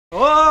Hey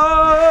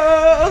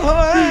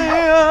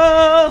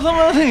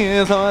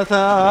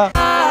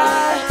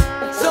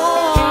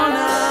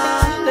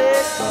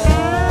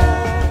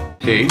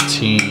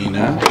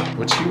Tina,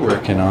 what you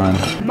working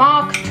on?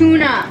 Mock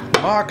tuna.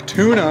 Mock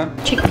tuna?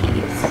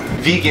 Chickpeas.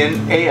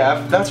 Vegan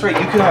AF. That's right,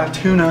 you could have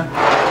tuna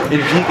in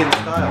vegan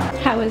style.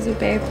 How is it,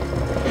 babe?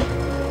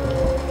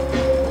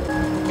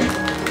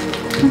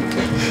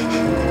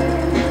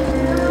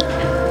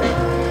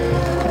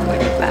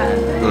 Look at that.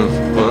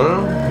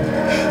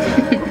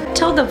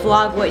 Tell the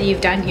vlog what you've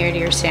done here to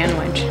your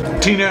sandwich.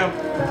 Tina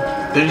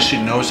thinks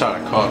she knows how to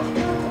cook.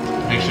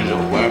 Thinks she's a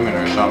woman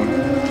or something.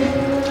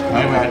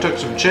 Anyway, I took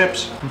some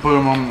chips and put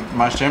them on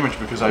my sandwich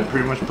because I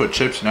pretty much put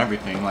chips in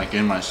everything, like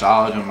in my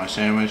salad, in my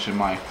sandwich, in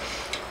my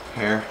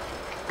hair.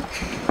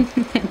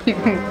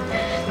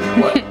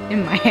 What?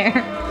 In my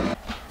hair.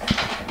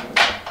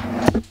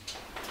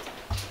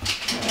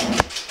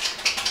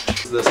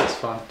 This is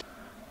fun.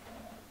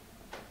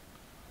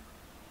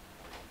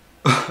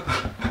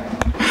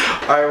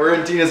 Alright, we're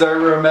in Tina's art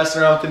room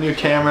messing around with the new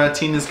camera.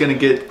 Tina's gonna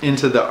get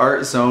into the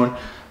art zone.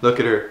 Look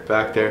at her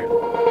back there.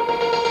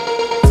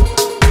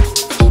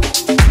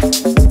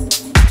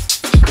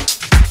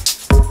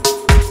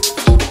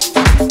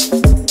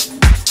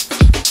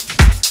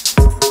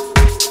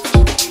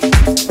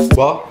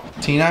 Well,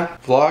 Tina,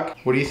 vlog,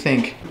 what do you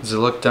think? Does it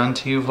look done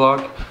to you,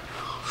 vlog?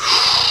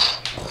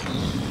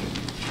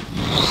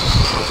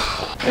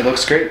 It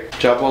looks great.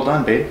 Job well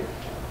done, babe.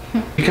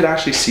 You could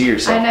actually see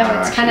yourself. I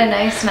know, it's kind of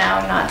nice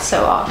now, not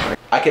so awkward.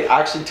 I could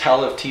actually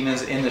tell if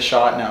Tina's in the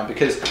shot now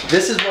because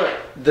this is what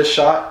the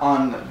shot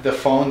on the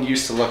phone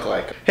used to look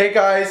like. Hey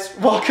guys,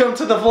 welcome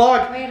to the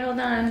vlog. Wait, hold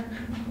on.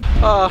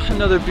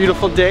 Another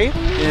beautiful day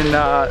in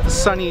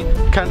sunny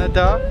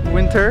Canada,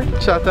 winter,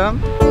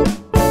 Chatham.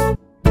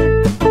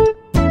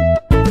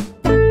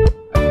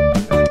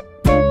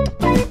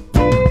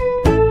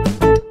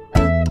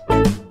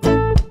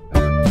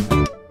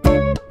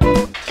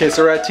 Okay,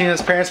 so we're at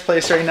Tina's parents'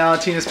 place right now.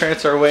 Tina's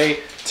parents are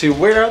away to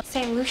where?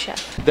 St. Lucia.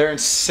 They're in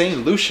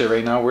St. Lucia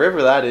right now,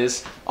 wherever that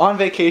is, on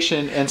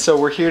vacation, and so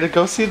we're here to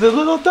go see the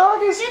little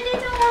doggies.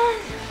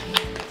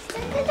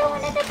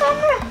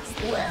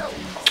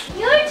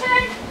 Your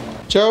turn.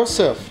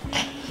 Joseph.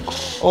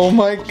 Oh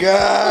my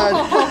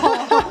God.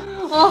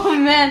 Oh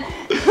man.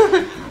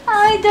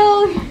 I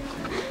don't.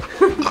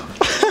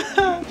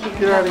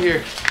 Get out of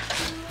here.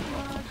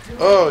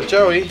 Oh,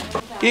 Joey.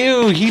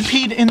 Ew, he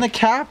peed in the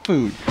cat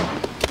food.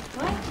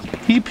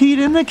 He peed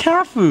in the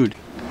cat food.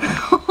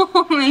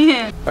 Oh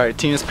man. Alright,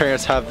 Tina's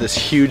parents have this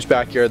huge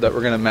backyard that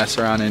we're gonna mess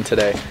around in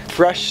today.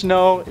 Fresh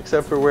snow,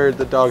 except for where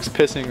the dog's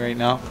pissing right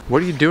now.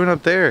 What are you doing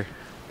up there?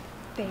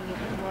 Babe,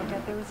 look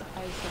at those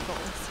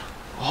icicles.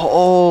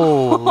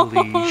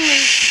 Holy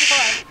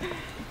sh!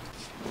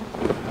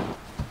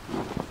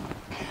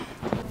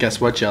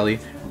 Guess what, Jelly?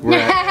 We're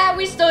at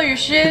We stole your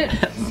shit.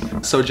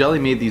 So Jelly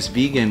made these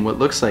vegan, what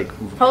looks like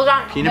Hold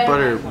on. peanut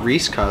butter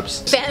Reese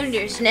cups. Found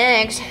your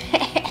snacks.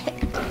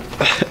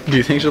 Do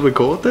you think she'll be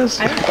cool with this?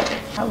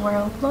 That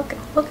world, look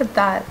at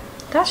that.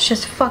 That's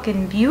just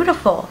fucking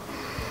beautiful.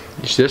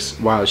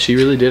 Wow, she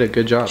really did a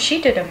good job. She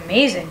did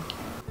amazing.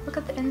 Look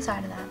at the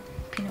inside of that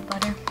peanut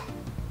butter.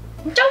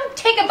 Don't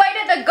take a bite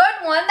of the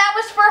good one. That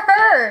was for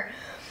her.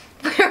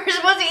 We were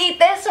supposed to eat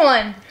this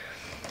one.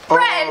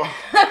 Fred! Oh.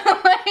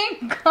 Oh my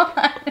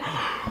god.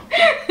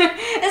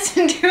 It's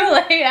too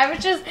late. I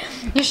was just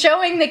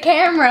showing the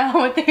camera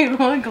what they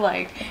look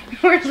like.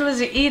 We were supposed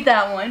to eat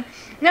that one.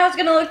 Now it's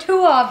gonna look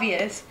too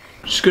obvious.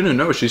 She's gonna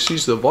know. She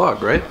sees the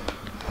vlog, right?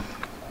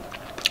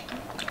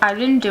 I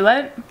didn't do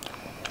it.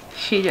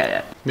 She did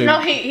it. Maybe.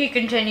 No, he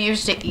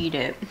continues to eat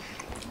it.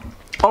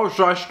 Oh,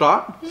 should I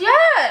stop?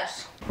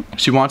 Yes!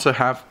 She wants a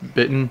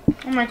half-bitten.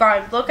 Oh my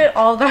god, look at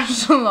all that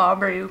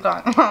slobber you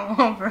got all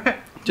over it.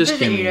 Just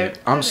give me it.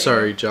 I'm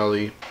sorry,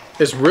 Jelly.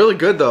 It's really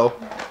good though.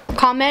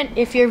 Comment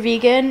if you're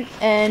vegan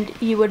and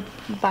you would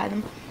buy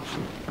them.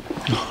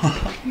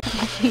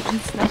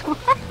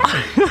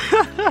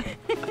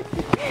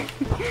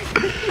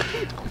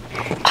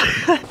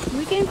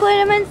 We can put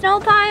him in snow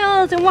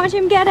piles and watch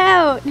him get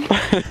out. Go,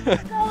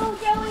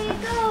 Joey,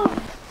 go.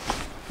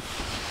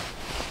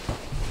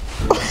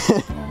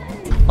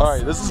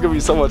 Alright, this is gonna be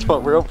so much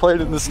fun. We're all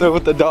playing in the snow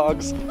with the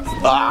dogs.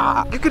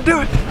 Ah, you can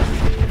do it.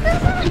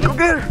 Go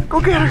get her,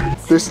 go get her.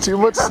 There's too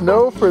much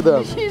snow for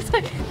them. She's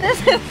like, this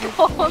is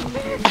cold.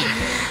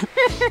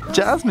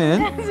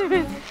 Jasmine.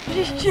 Jasmine,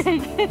 she's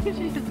shaking.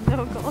 She's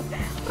so cold.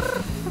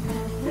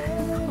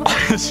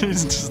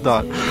 She's just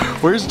not.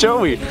 Where's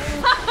Joey?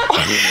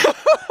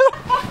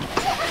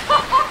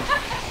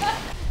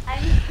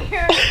 I'm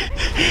here.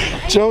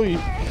 Joey,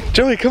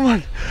 Joey, come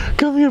on.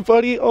 Come here,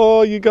 buddy.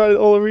 Oh, you got it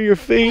all over your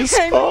face.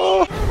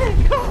 Oh.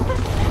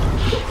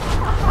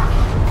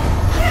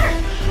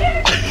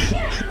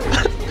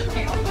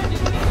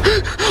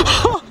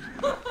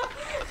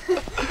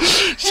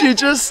 She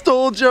just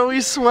stole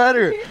Joey's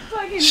sweater.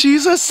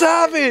 She's a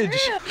savage.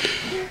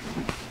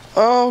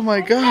 Oh my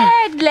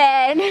god.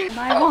 Len.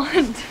 My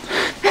wand.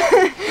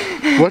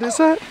 What is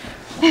that?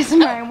 It's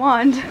my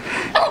wand.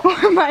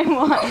 for my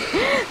one.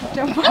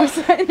 Don't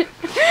post it.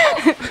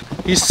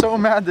 He's so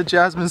mad that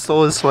Jasmine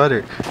stole his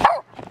sweater.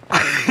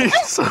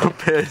 He's so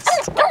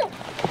pissed.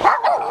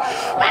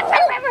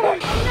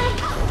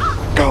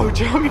 Go,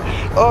 Joey.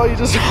 Oh, he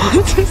just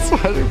wants his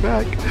sweater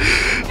back.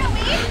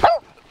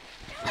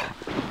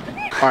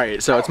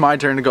 Alright, so it's my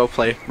turn to go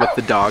play with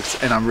the dogs,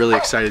 and I'm really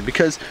excited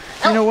because,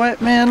 you know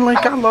what, man?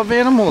 Like, I love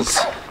animals.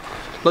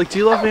 Like, do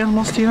you love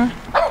animals, Tina?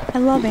 I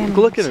love animals.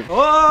 Look at him.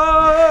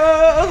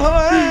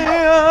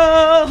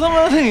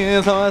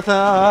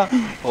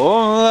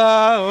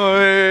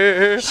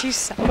 She's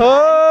so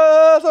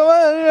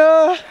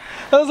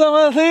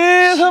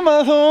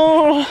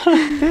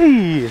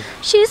Hey.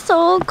 She's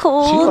so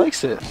cool. She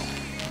likes it.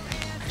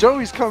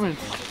 Joey's coming.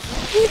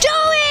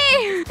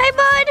 Joey! Hey,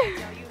 bud!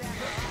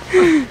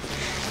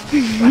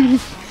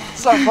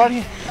 What's up,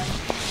 buddy?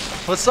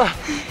 What's up?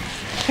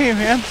 Hey,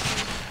 man.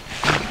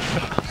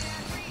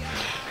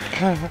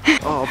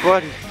 Oh,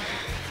 buddy.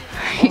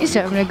 He's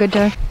having a good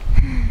time.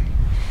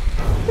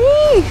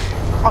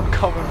 I'm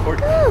coming for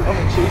you. I'm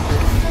gonna chase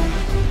it.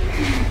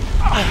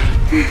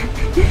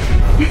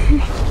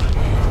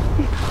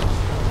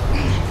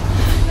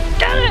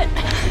 Got it!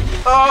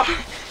 Oh,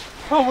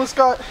 almost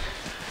got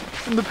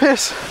in the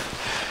piss.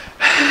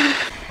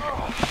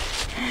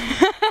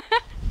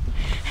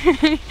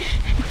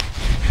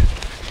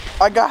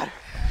 I got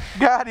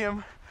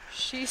him.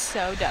 She's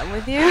so done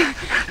with you.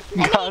 Let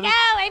me Got go,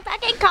 I'm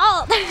fucking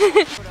cold.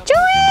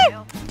 Joey!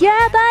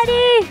 Yeah,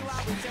 buddy!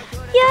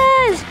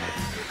 Yes!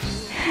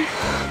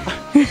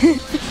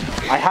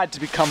 I had to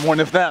become one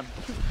of them.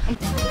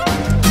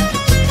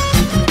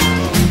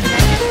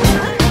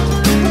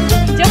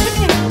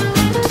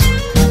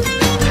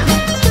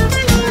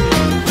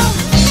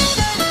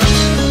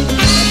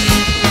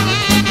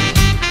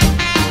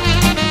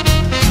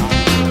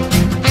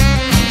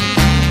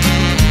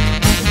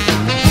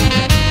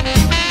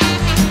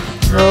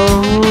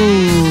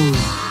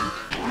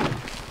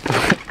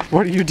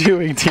 What are you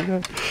doing,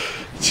 Tina?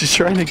 She's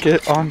trying to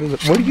get onto the.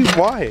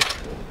 Why?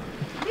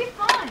 Be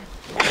fun.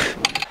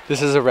 This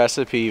is a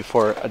recipe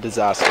for a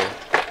disaster.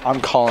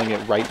 I'm calling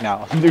it right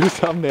now. New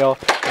thumbnail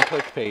and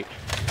clickbait.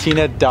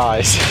 Tina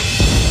dies.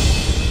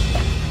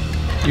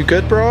 You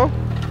good, bro?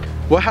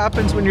 What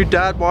happens when your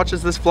dad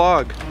watches this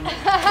vlog?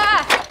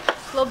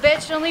 Little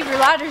bitch, don't leave your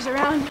ladders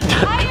around.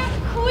 I am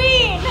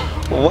queen!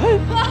 What?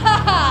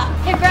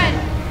 Hey, Bren.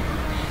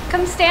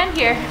 Come stand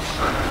here.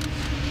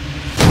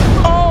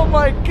 Oh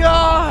my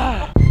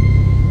god!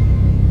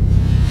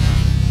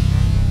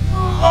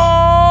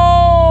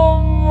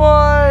 Oh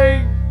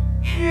my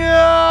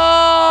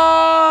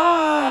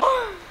god!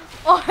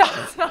 Oh,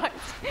 that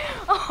sucks.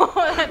 Oh,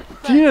 that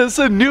sucks. Tina, it's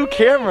a new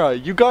camera.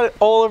 You got it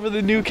all over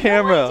the new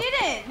camera. No, I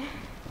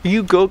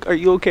didn't. Are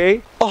you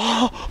okay?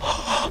 Oh!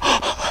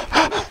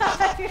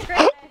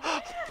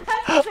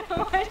 That's so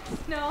much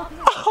snow.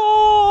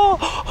 Oh!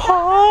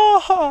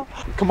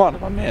 Come on,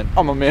 I'm a man.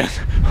 I'm a man.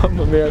 I'm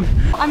a man.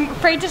 I'm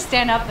afraid to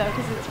stand up though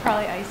because it's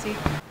probably icy.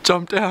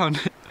 Jump down.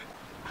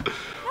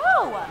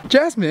 No!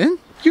 Jasmine,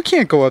 you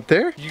can't go up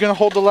there. You gonna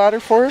hold the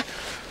ladder for her?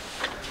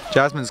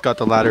 Jasmine's got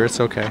the ladder, it's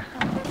okay.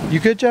 You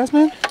good,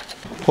 Jasmine?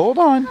 Hold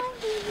on.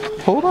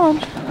 Hold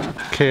on.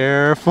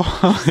 Careful.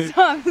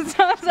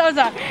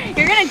 Stop.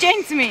 You're gonna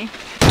jinx me.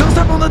 Don't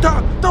step on the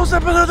dog! Don't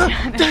step on the dog!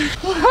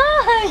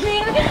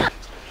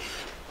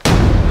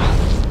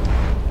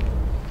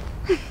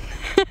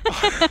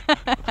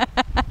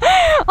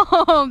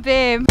 Oh,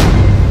 babe.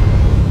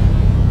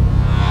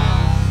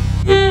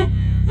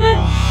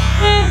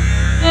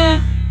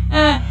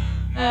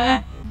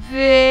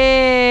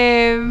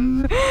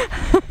 Babe.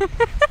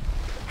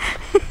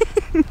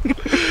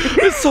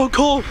 It's so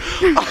cold.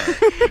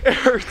 It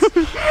hurts.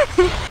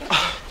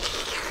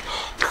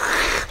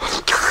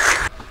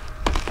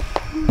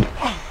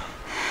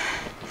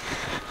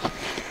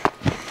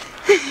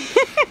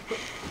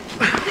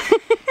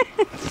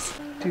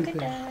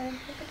 Look at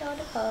all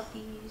the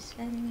puppies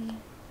and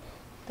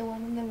the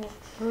one in the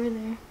over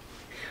there.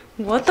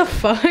 What the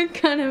fuck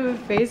kind of a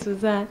face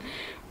was that?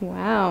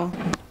 Wow,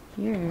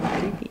 you're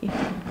creepy.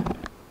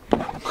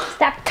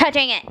 Stop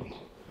touching it.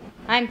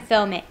 I'm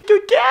filming. Your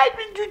dad,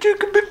 you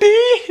took a baby.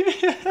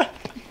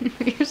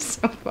 You're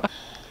so fun.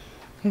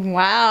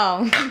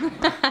 Wow.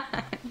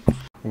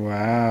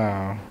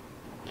 Wow.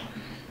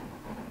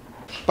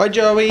 Bye,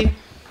 Joey.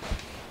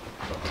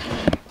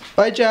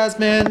 Bye,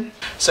 Jasmine.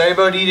 Sorry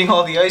about eating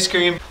all the ice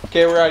cream.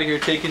 Okay, we're out of here.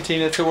 Taking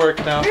Tina to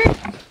work now.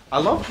 I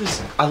love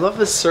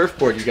this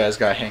surfboard you guys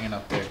got hanging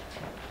up there.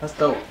 That's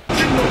dope.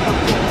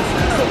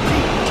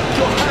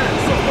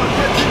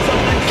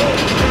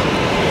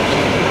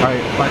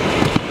 Alright, bye.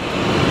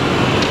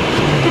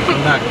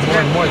 Come back.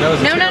 More. That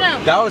was a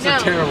terrible. That was a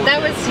terrible.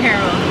 That was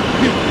terrible.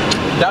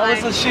 That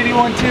was a shitty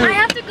one too. I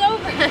have to go.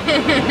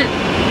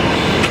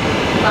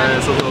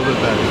 That's a little bit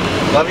better.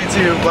 Love you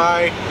too.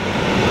 Bye.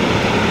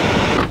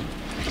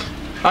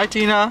 Hi,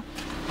 Tina.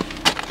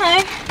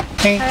 Hi.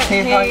 Hey, hi.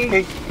 Hey,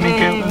 make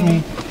it with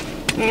me.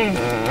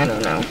 I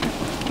don't know.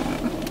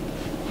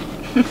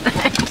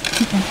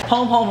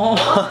 Home, home,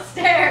 home.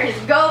 Upstairs.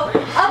 Go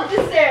up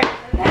the stairs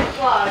and then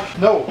vlog.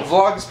 No,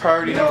 vlog is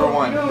priority number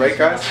one. no, Right, it's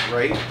guys?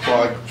 Right?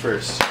 Vlog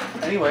first.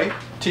 Anyway,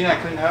 Tina, I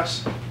cleaned the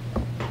house.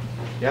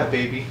 Yeah,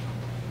 baby.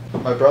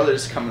 My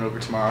brother's coming over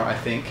tomorrow, I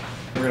think.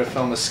 We're gonna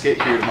film a skit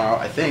here tomorrow,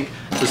 I think.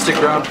 So stick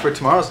around for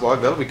tomorrow's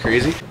vlog. That'll be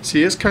crazy.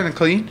 See, it's kind of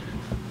clean.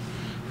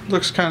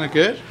 Looks kind of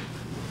good.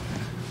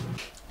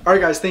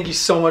 Alright guys, thank you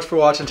so much for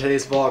watching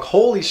today's vlog.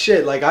 Holy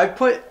shit, like I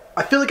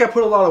feel like I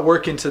put a lot of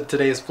work into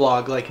today's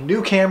vlog. Like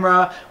new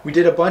camera, we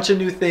did a bunch of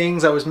new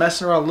things. I was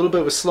messing around a little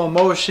bit with slow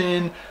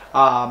motion.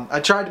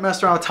 I tried to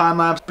mess around with time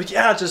lapse, but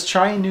yeah, just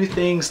trying new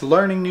things,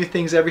 learning new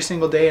things every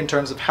single day in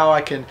terms of how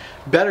I can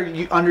better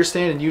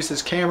understand and use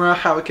this camera,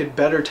 how I could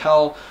better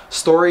tell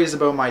stories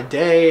about my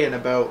day and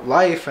about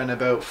life and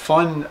about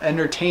fun,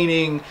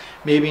 entertaining,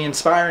 maybe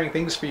inspiring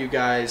things for you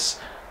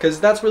guys. Because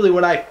that's really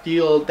what I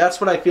feel,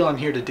 I'm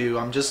here to do.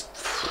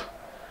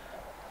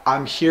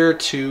 I'm here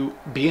to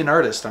be an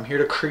artist. I'm here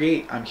to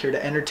create. I'm here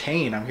to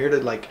entertain. I'm here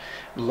to like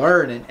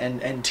learn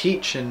and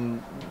teach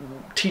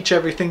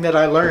everything that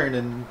I learn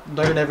and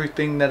learn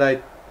everything that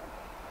I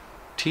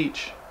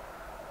teach.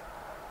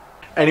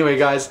 Anyway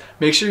guys,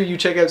 make sure you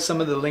check out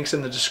some of the links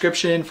in the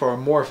description for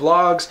more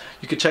vlogs.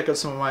 You can check out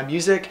some of my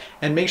music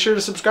and make sure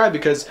to subscribe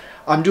because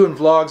I'm doing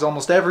vlogs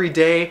almost every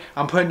day.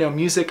 I'm putting out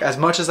music as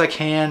much as I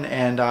can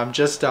and I'm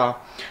just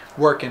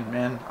working,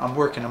 man. I'm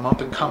working. I'm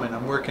up and coming.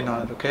 I'm working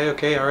on it.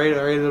 Okay,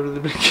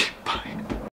 alright. Bye.